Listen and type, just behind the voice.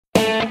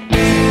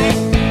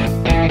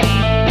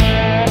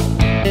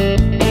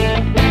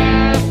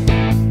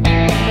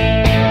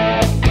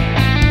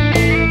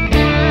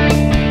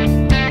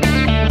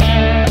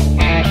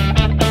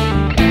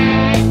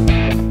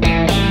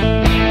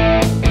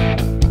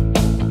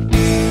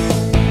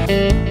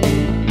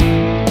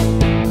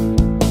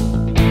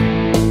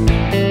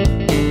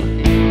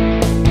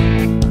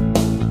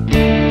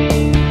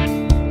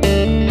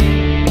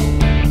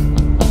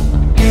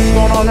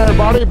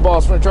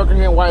Ultimate Trucker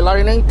here in White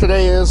Lightning.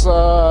 Today is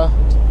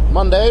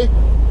Monday,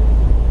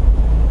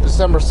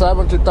 December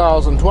 7,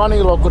 2020,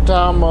 local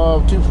time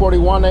of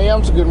 2:41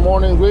 a.m. So good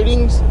morning,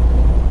 greetings.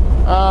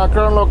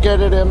 Currently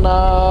located in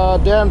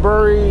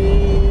Danbury,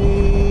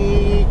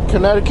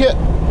 Connecticut.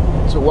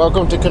 So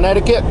welcome to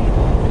Connecticut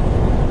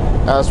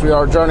as we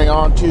are journeying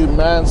on to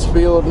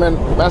Mansfield,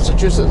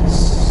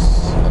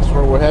 Massachusetts. That's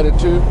where we're headed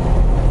to.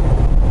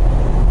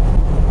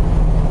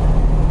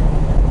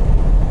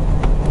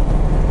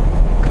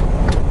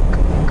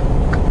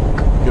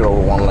 Get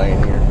over one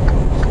lane here.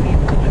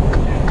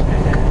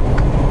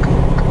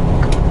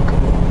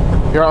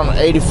 Here on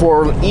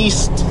 84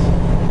 East.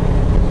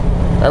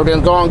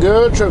 Everything's going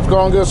good. Trip's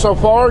going good so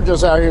far.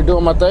 Just out here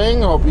doing my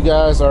thing. Hope you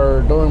guys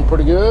are doing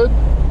pretty good.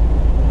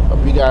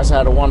 Hope you guys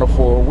had a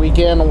wonderful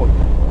weekend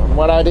on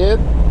what I did.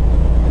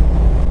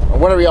 Or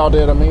whatever y'all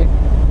did, I mean.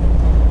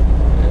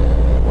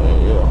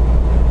 Yeah.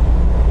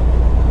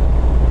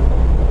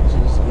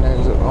 Just an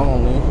exit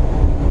only.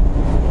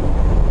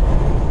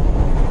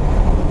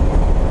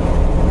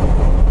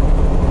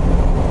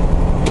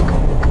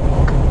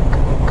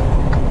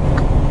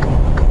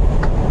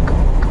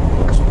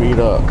 Speed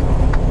up.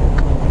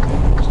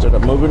 Instead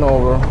of moving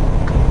over,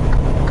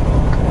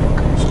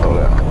 slow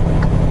down.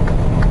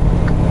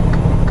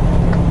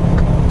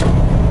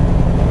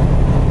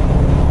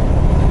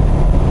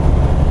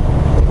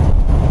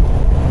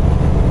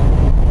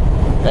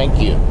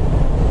 Thank you.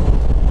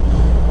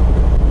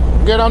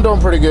 Good, I'm doing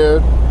pretty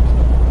good.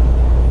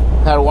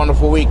 Had a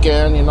wonderful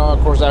weekend, you know, of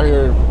course out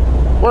here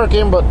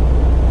working, but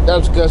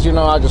that's because, you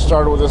know, I just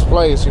started with this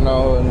place, you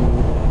know,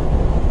 and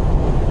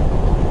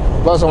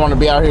plus I want to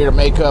be out here to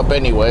make up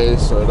anyway,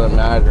 so it doesn't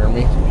matter to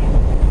me.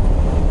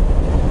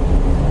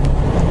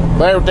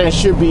 But everything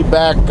should be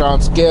back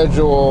on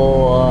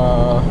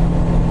schedule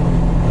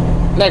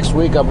next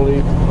week, I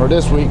believe, or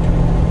this week.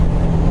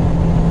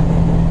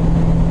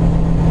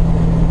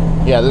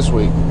 Yeah, this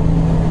week.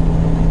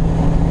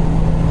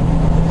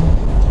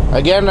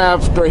 Again,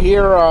 after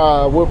here,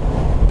 we're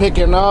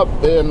picking up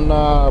in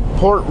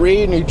Port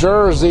Reed, New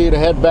Jersey to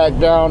head back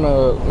down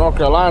to North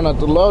Carolina.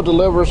 The load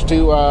delivers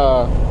to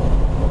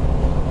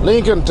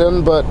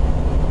Lincolnton, but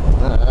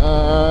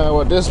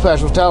what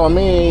dispatch was telling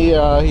me,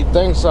 he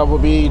thinks I will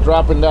be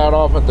dropping that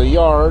off at the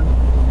yard.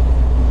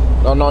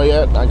 Don't know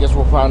yet. I guess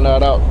we'll find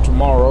that out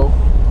tomorrow.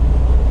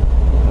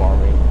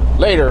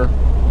 Later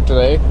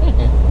today.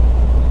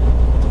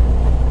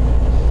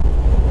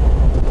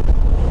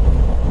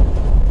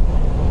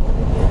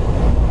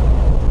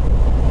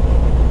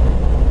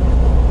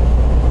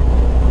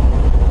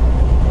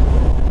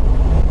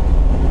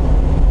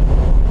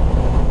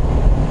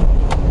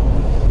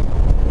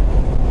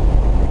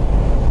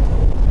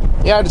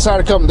 Yeah, I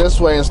decided to come this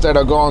way instead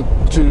of going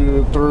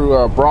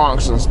through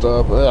Bronx and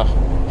stuff. Ugh.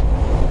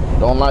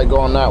 Don't like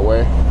going that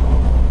way.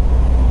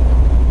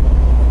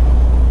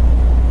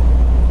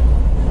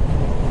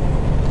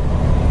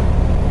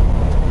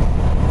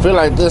 Feel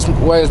like this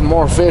way is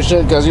more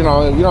efficient because you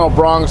know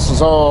Bronx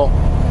is all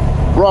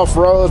rough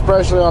roads,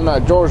 especially on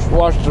that George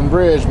Washington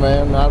Bridge,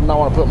 man. I do not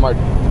want to put my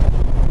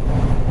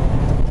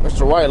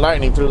Mr. White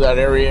Lightning through that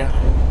area.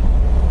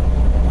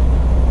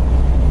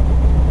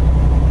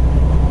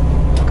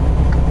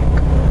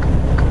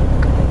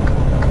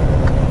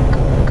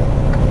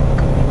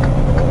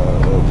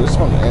 This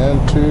one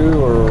and two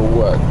or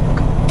what?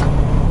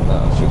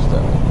 No, it's just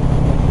that one.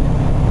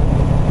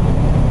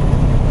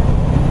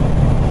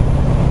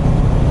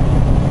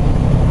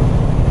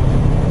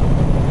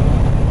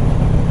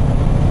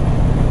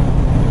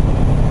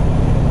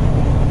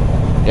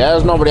 Yeah,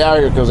 there's nobody out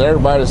here because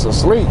everybody's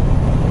asleep.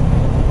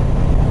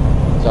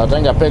 So I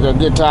think I picked a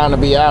good time to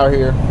be out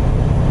here.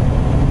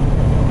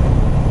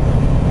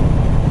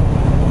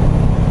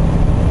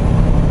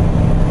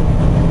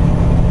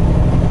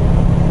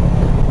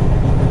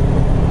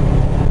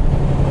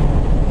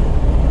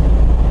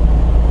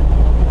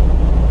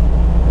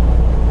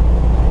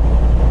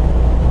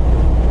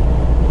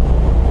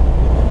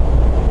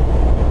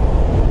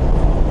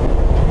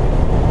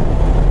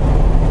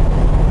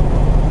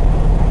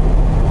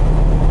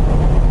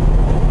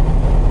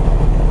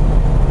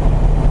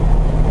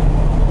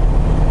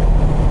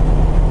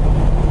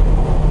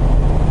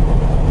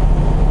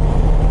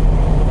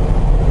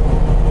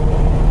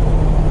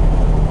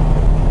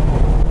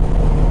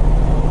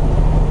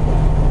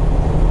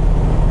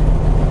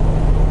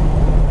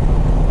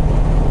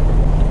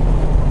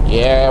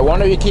 Yeah,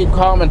 one of you keep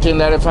commenting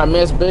that if I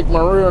miss Big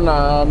Maroon,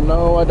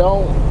 no I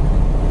don't.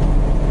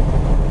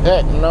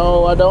 Heck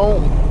no I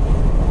don't.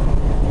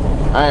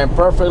 I am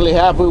perfectly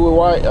happy with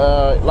White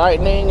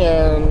Lightning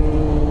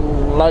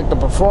and like the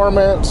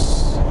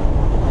performance,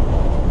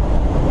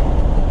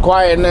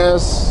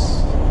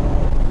 quietness,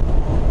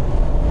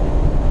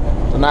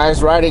 the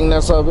nice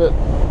ridingness of it,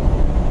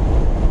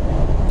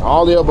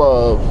 all the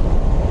above.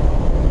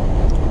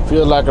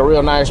 Feels like a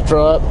real nice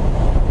truck.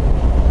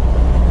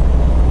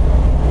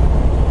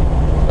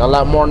 A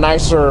lot more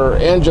nicer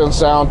engine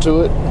sound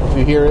to it, if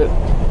you hear it.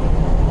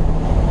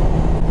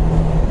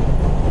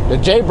 The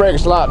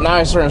J-brake's a lot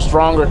nicer and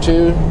stronger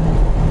too.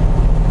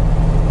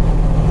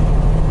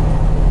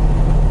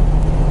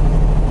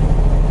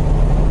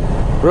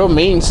 Real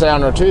mean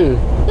sounder too.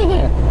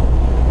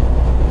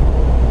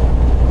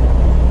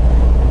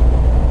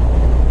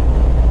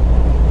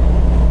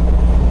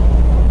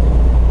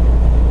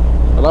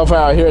 I love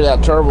how I hear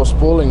that turbo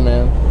spooling,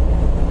 man.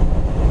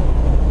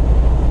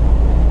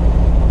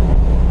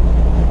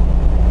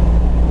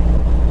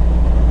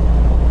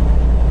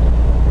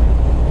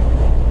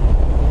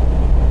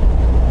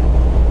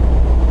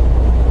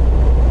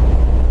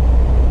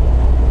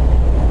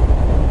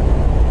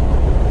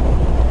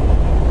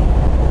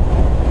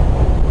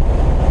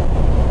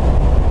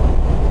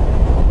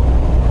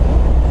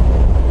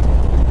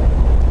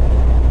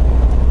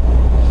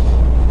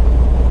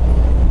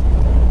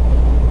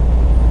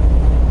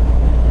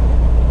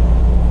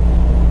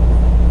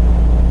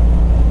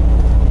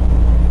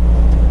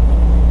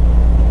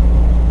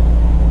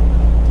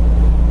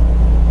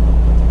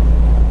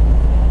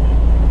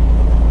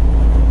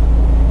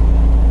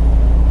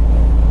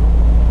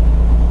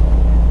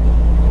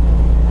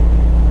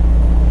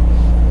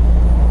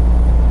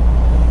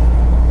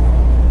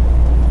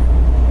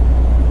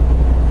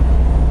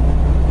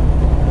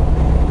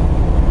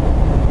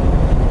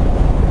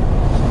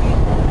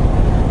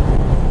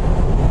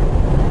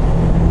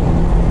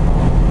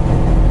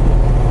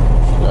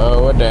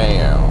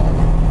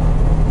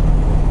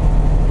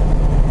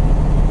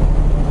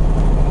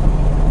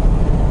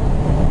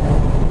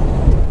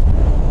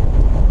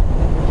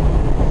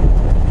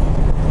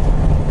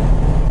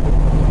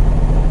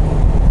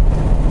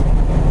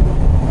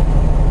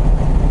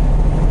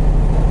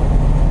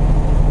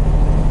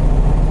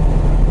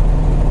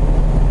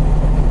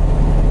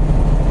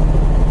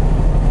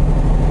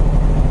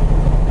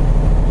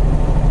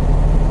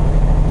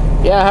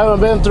 Yeah, I haven't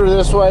been through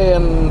this way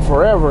in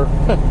forever.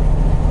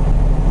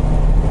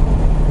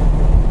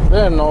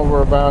 Been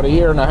over about a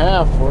year and a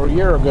half or a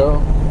year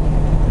ago.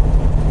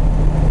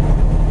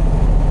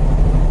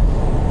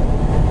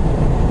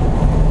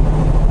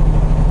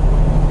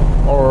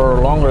 Or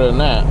longer than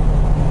that.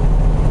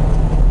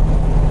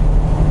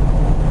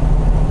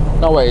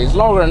 No way, it's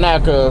longer than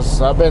that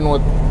because I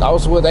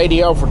was with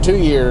ADL for 2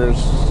 years,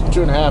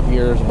 2.5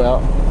 years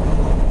about.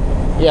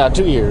 Yeah,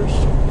 2 years.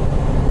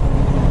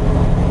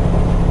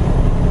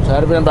 So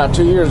that'd have been about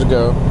 2 years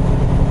ago.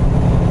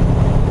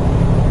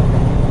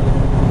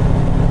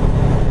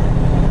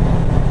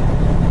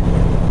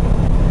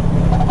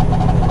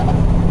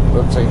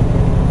 Let's see.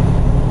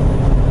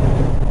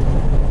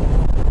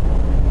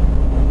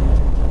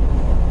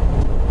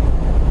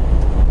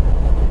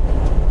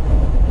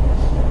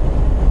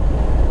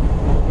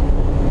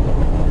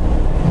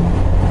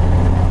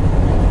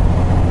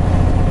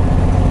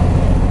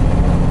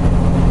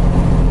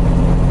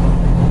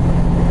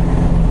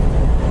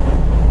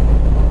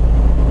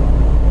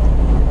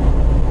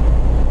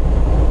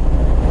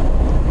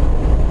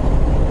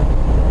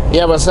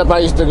 Yeah, but except I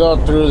used to go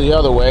through the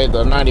other way,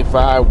 the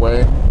 95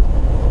 way.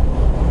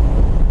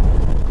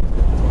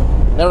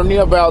 Never knew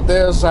about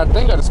this. I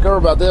think I discovered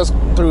about this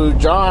through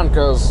John,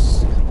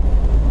 because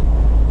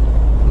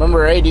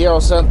remember ADL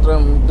sent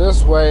them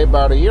this way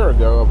about a year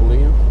ago, I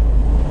believe.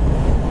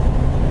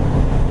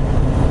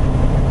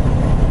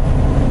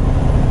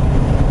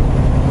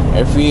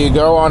 If you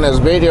go on his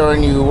video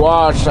and you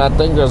watch, I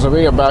think there's a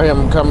video about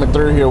him coming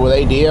through here with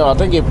ADL. I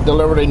think he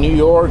delivered in New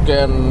York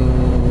and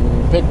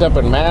picked up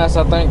in Mass,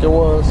 I think it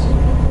was.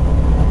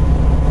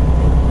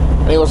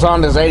 And he was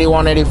on this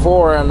 81,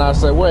 84, and I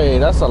said, wait,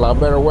 that's a lot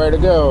better way to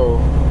go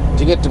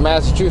to get to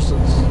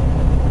Massachusetts.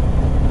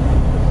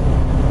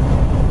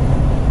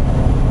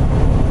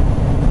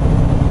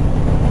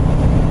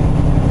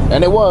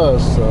 And it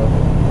was, so.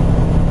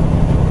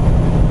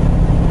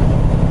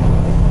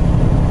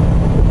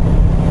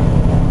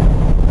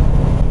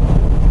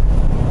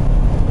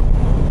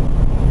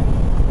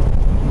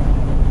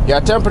 Yeah,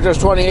 temperature's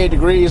 28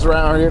 degrees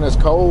around here and it's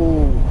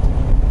cold.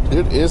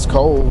 It is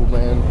cold,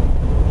 man.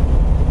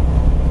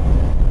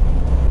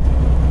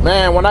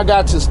 Man, when I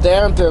got to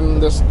Stanton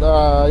this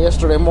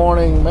yesterday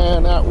morning,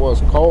 man, that was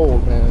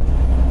cold, man.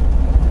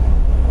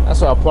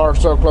 That's why I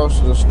parked so close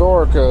to the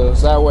store,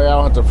 because that way I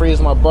don't have to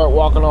freeze my butt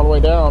walking all the way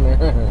down there.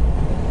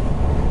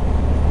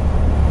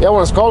 Yeah,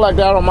 when it's cold like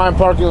that, I don't mind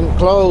parking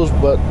closed,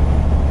 but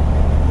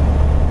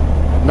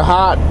in the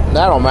hot,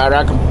 that don't matter.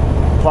 I can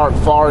park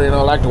far, you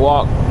know, I like to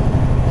walk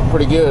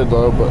pretty good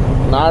though, but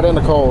not in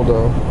the cold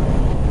though.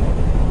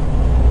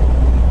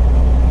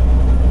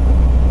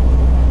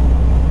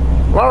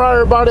 Alright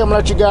everybody, I'm gonna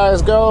let you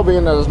guys go,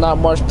 being that there's not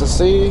much to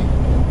see.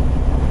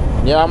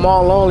 Yeah, I'm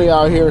all lonely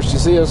out here. You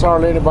see there's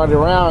hardly anybody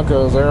around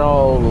because they're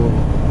all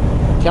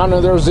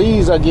counting their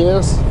Z's, I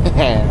guess.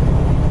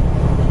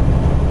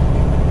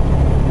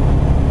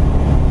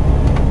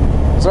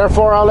 So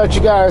therefore I'll let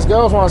you guys go.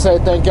 I just want to say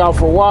thank y'all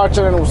for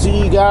watching, and we'll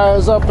see you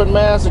guys up in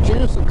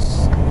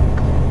Massachusetts.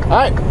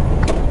 Alright,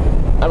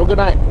 have a good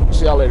night.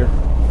 See y'all later.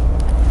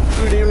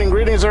 Good evening,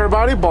 greetings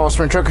everybody. Boss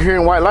Man Trucker here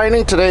in White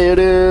Lightning. Today it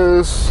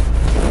is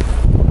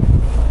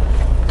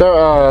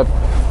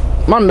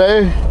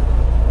Monday,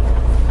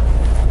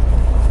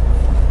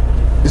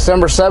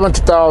 December 7th,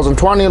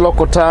 2020,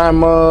 local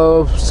time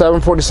of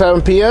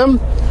 7:47 p.m.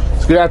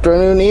 Good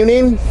afternoon,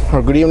 evening,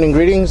 or good evening,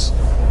 greetings.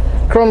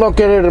 Currently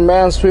located in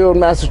Mansfield,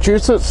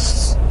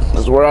 Massachusetts.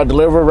 This is where I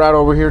delivered, right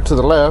over here to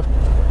the left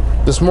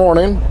this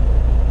morning.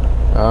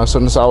 As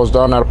soon as I was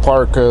done at a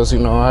park, because, you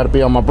know, I had to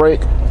be on my break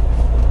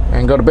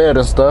and go to bed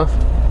and stuff.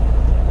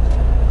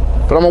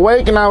 But I'm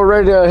awake and now we're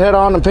ready to head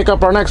on and pick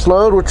up our next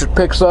load, which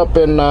picks up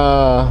in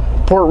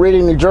Port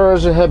Reading, New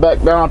Jersey, head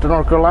back down to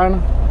North Carolina.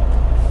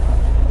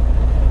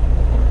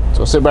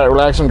 So sit back,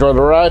 relax, enjoy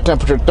the ride.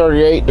 Temperature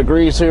 38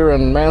 degrees here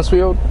in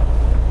Mansfield.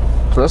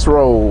 So let's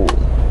roll.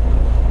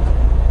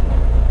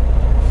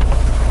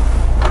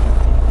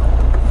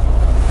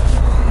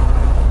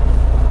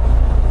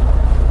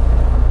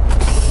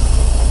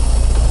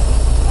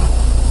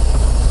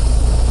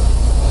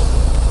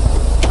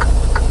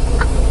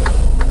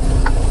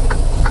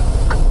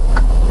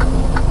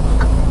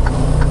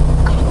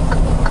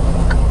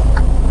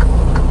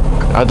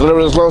 I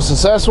delivered this load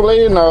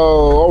successfully.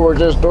 No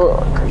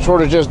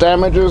shortages,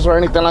 damages, or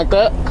anything like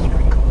that.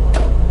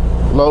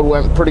 Load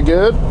went pretty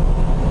good.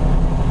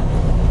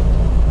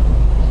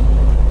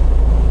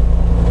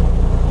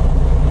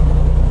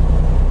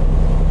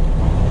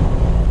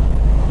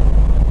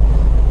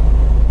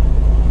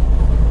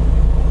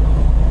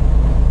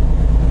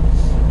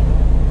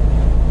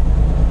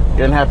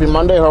 Again, happy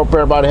Monday. Hope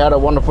everybody had a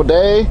wonderful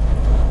day.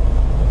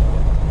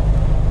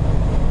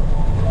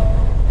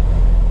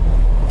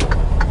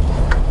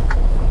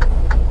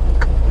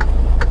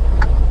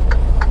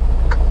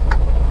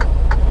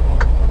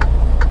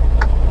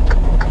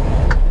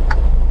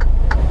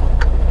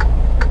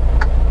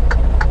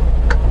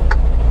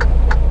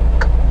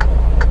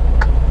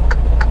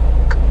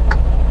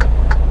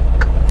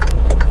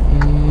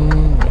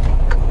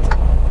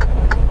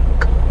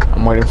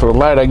 I'm waiting for the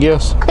light, I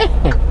guess.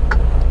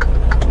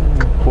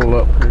 Pull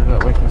up here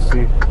that way I can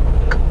see.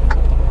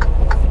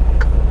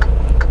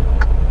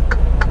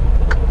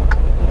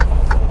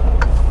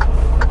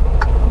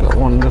 Got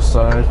one on this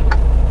side.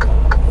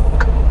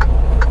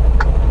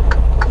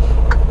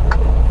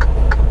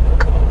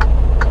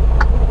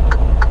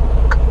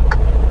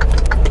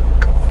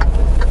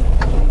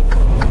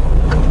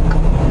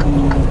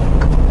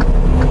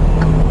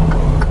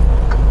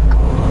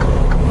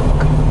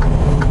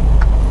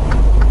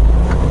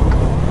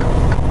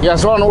 Yeah,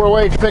 so on our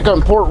way to pick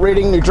up Port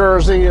Reading, New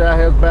Jersey. I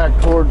head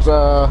back towards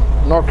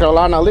North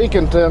Carolina,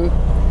 Lincolnton.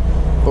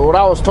 But what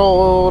I was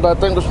told, I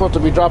think we're supposed to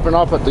be dropping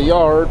off at the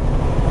yard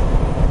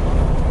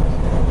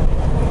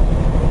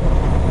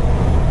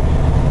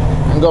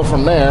and go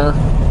from there.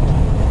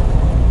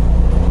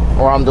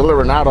 Or I'm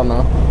delivering, I don't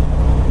know.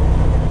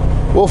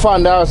 We'll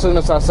find out as soon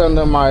as I send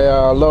them my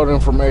load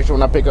information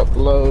when I pick up the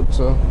load.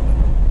 So.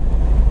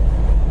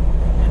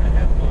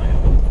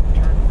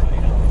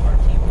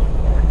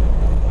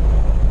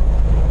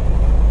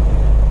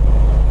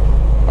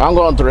 I'm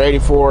going through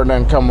 84 and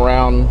then come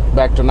around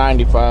back to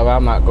 95.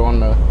 I'm not going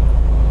the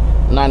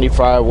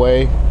 95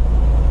 way.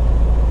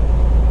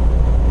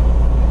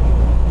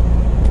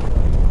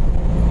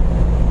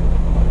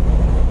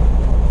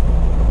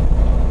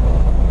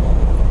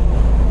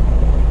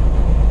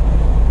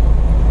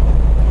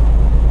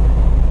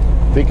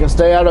 If you can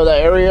stay out of the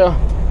area,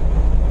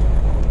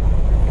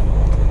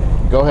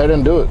 go ahead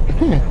and do it.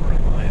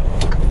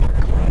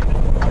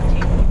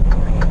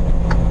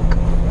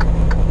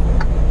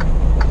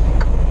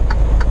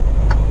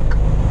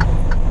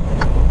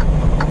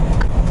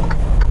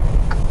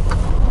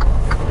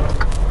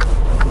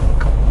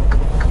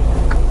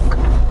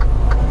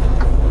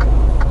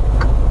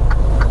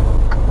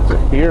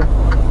 Here?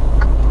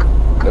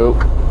 Nope.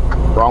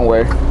 Wrong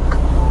way.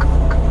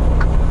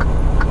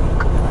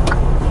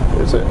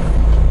 Is it?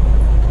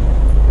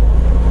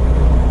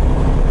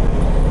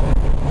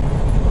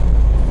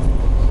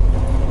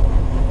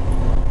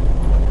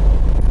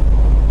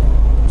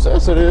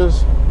 Says it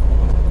is.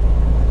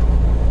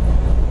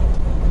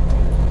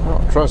 I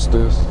don't trust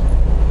this.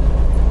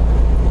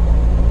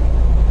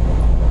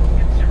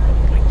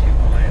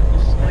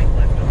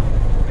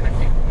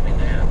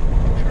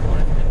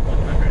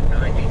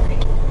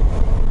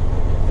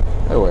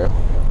 Oh well.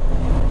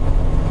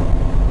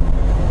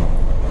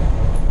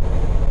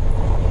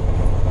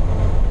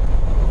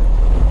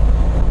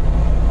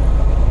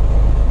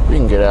 We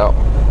can get out.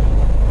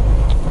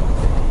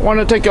 I want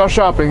to take y'all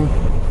shopping.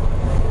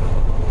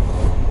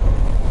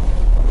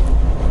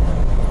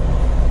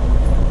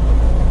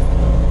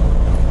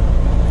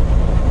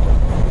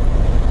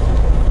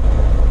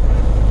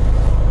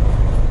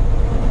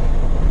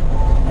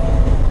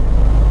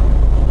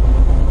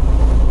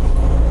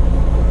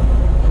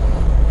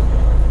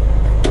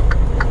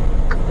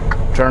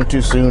 Turn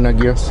too soon, I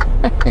guess.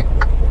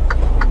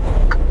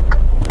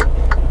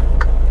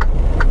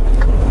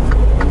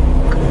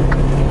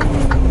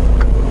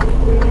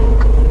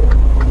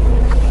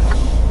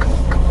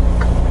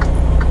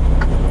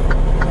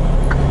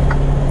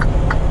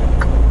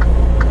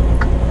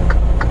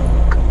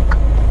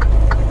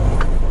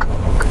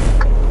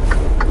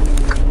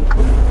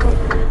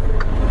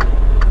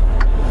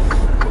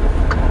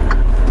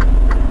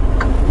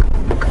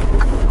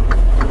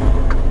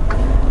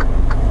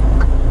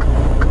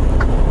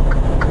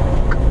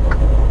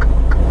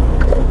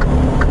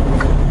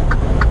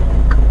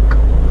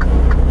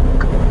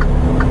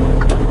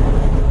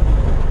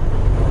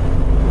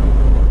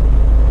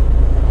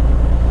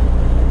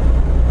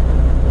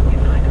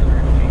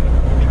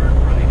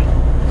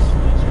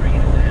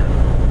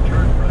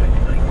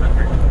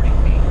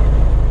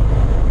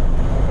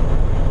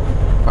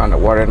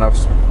 wide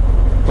enough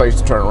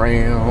place to turn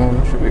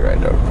around. Should be right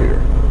up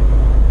here.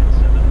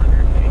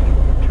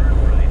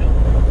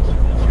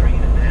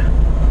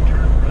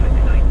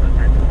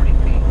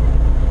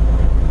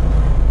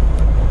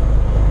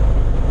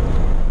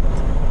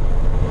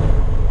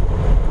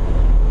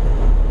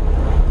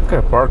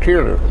 Okay, parked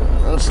here.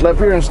 Let's sleep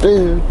here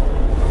instead.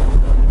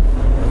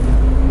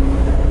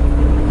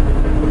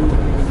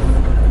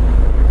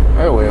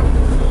 Oh well.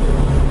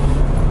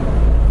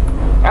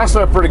 I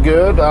slept pretty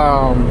good.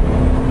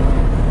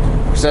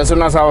 So as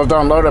soon as I was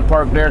done loaded, I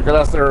parked there because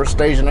that's their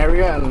staging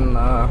area, and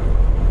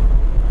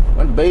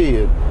went to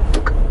bed.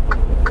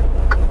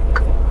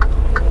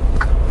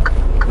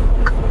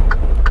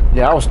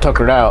 Yeah, I was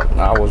tuckered out.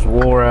 I was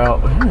wore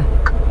out.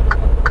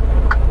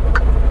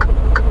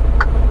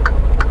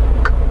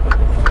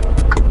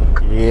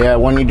 Yeah,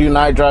 when you do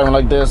night driving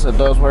like this, it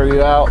does wear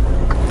you out.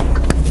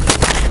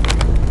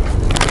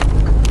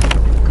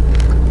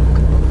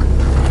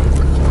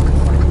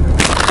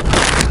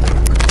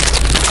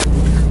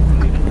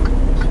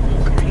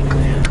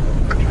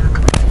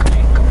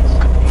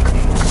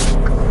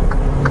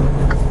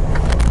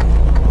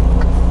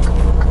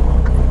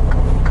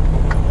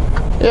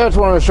 Yeah, I just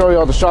wanted to show you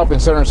all the shopping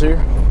centers here.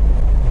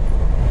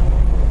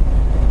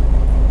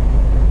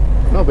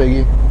 No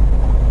biggie.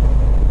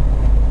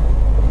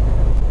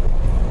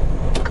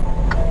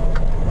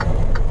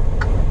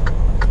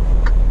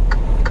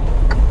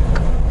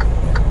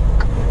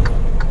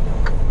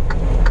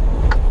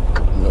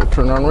 No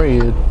turn on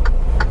red.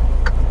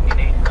 In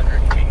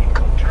 800 feet,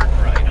 turn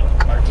right on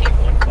RT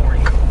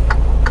 140.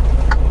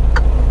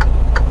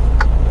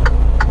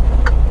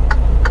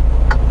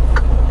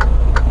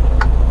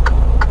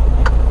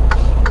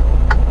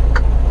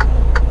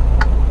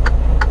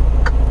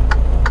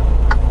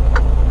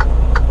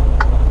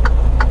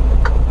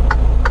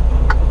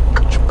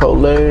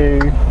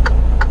 Chipotle,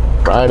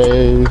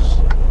 Fridays.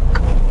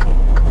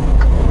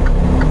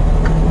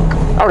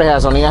 I already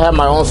had something. I have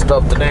my own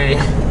stuff today.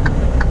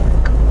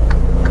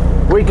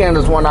 Weekend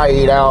is when I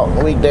eat out.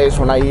 Weekdays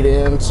when I eat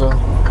in. So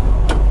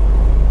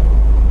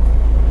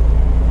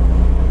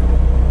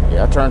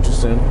yeah, I turned too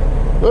soon.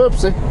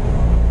 Oopsie.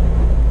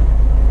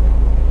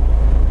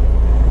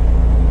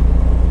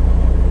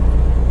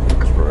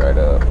 It's right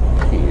up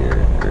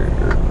here.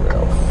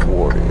 About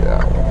 40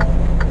 out.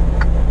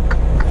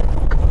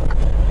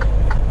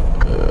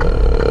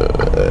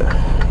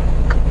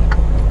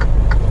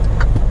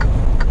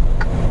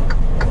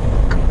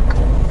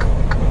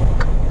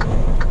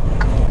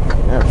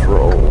 Let's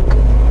roll.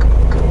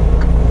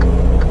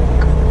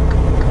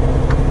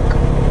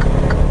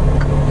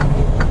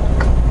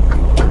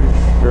 Pretty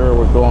sure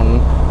we're going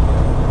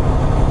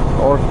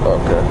north.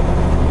 Okay.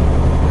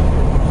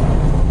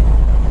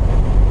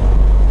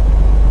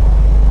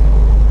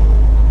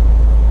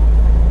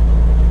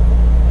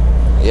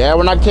 Yeah,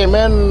 when I came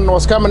in,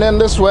 was coming in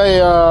this way,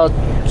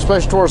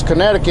 especially towards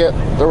Connecticut,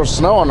 there was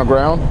snow on the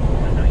ground.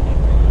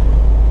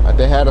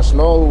 They had a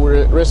snow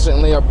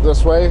recently up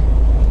this way.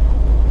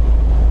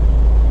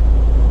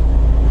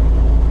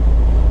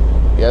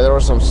 Yeah, there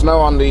was some snow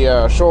on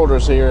the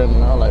shoulders here,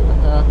 and I was like,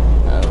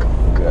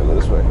 we gotta go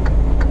this way.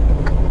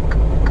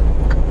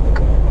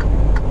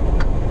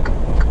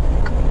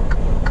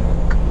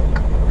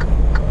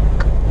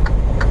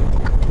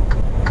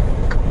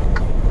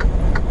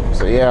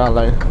 So yeah, I'm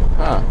like,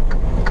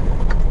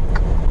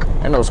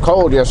 and it was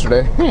cold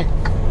yesterday.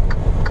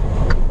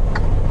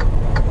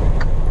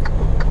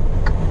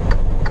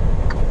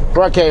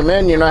 Before I came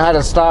in, you know, I had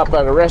to stop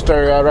at a rest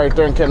area right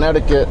there in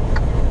Connecticut.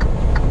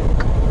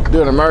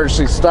 Do an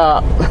emergency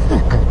stop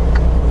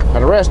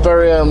at a rest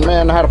area, and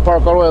man, I had to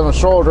park all the way on the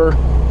shoulder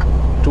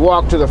to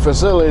walk to the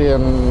facility,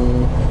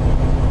 and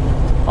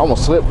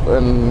almost slipped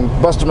and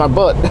busted my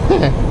butt.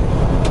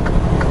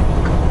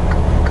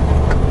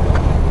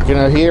 You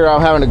know, here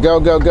I'm having to go,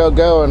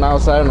 and I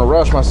was having to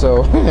rush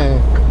myself.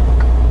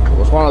 It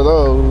was one of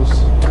those.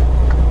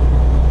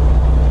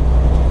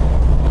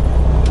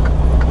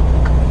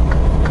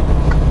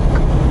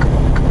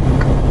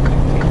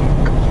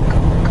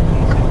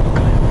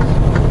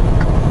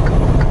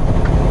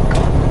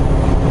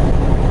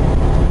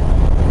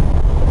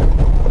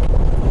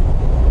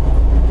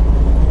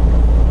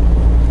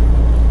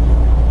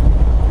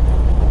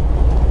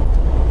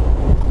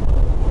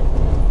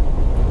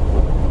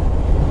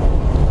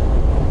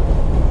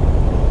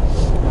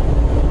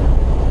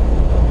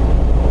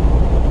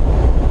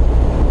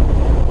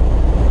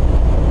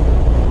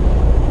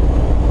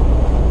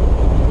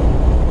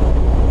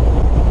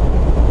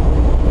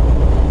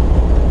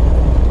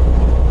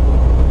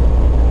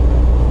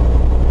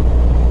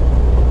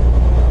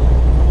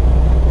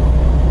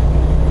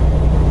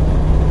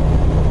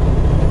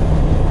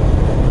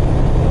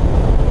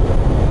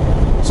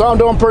 So I'm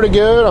doing pretty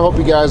good. I hope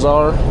you guys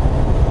are.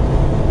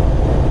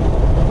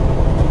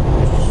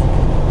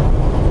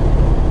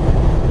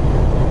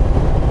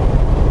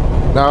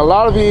 Now, a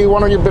lot of you,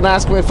 one of you have been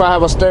asking me if I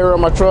have a stereo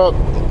in my truck.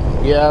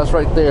 Yeah, it's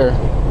right there.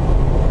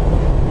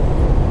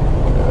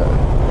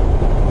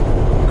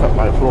 Cut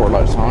my floor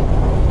lights on.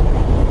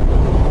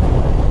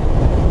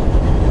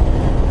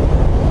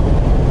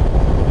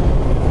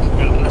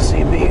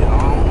 TV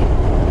on.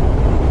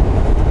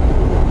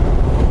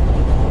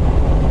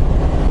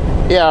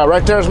 Yeah,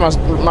 right there's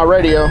my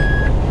radio.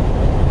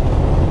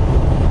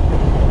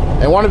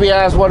 And one of you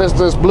asked, what is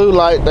this blue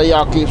light that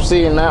y'all keep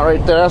seeing that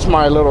right there? That's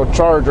my little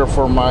charger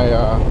for my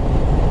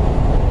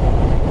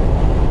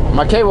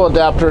my cable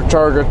adapter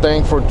charger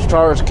thing for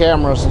charge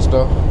cameras and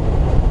stuff.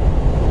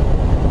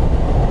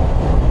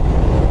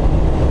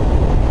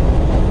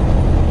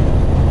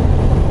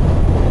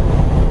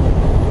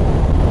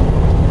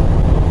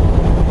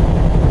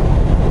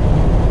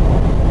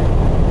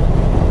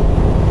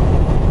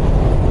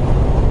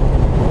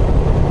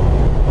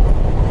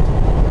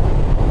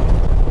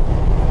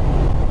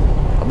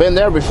 Been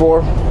there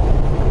before.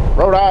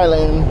 Rhode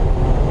Island.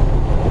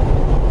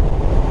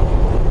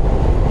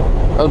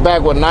 That was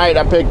back one night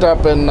I picked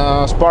up in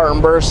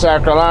Spartanburg,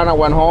 South Carolina,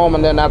 went home,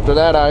 and then after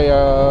that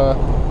I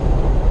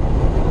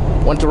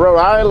went to Rhode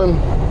Island.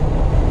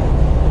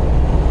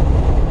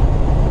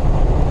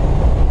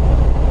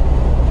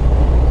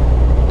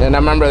 Then I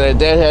remember they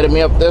deadheaded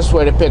me up this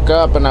way to pick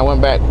up, and I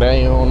went back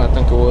down, I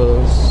think it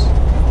was.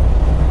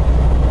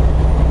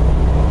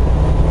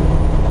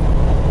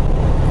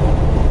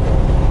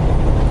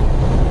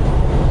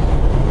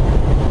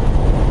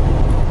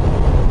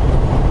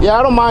 Yeah,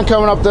 I don't mind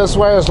coming up this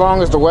way as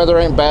long as the weather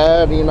ain't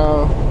bad, you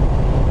know.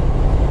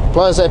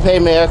 Plus, they pay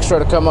me extra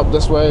to come up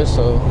this way,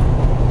 so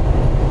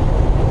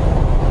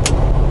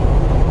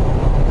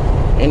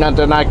ain't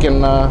nothing I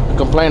can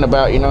complain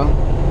about, you know.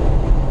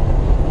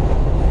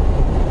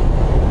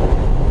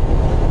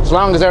 As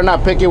long as they're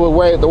not picky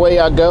with the way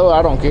I go,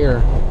 I don't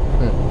care.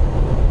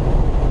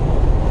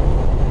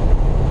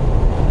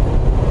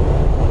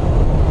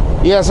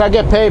 Yes, I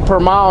get paid per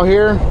mile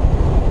here,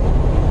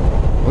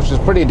 which is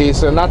pretty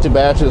decent, not too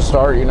bad to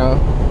start, you know.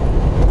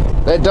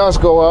 That does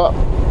go up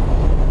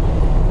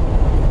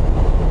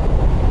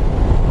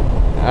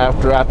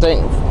after, I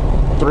think,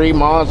 3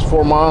 months,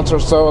 4 months or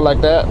so, like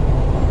that.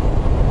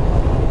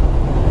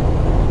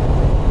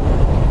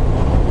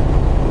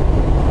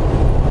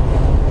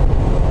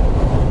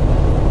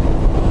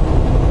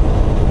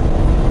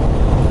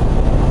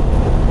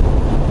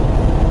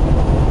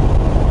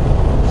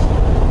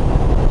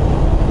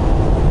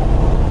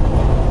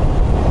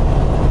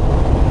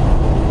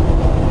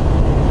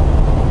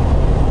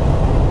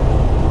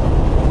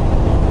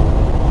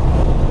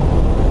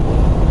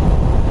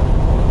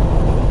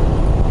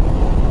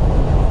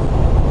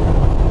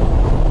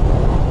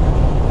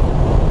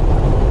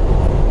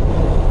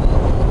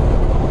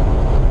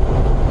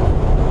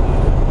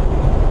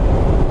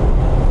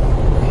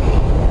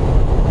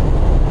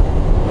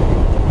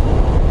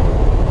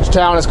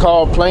 Town is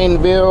called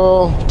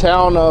Plainville,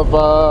 town of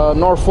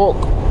Norfolk,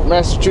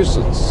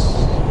 Massachusetts.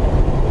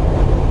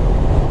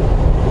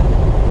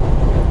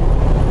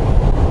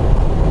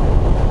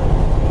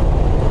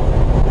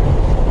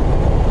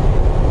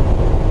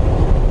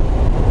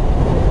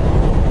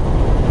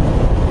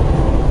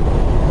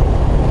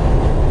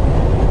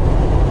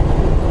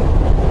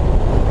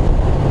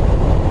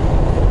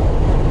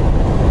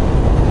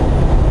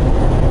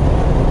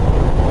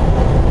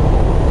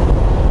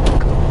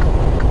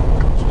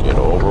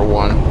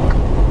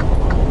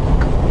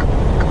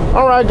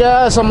 Alright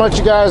guys, I'll let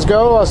you guys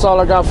go. That's all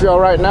I got for y'all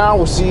right now.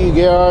 We'll see you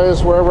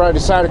guys wherever I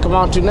decide to come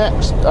on to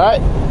next. Alright?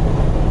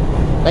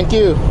 Thank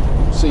you.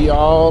 See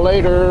y'all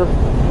later.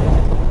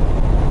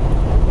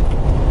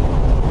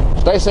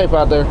 Stay safe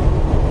out there.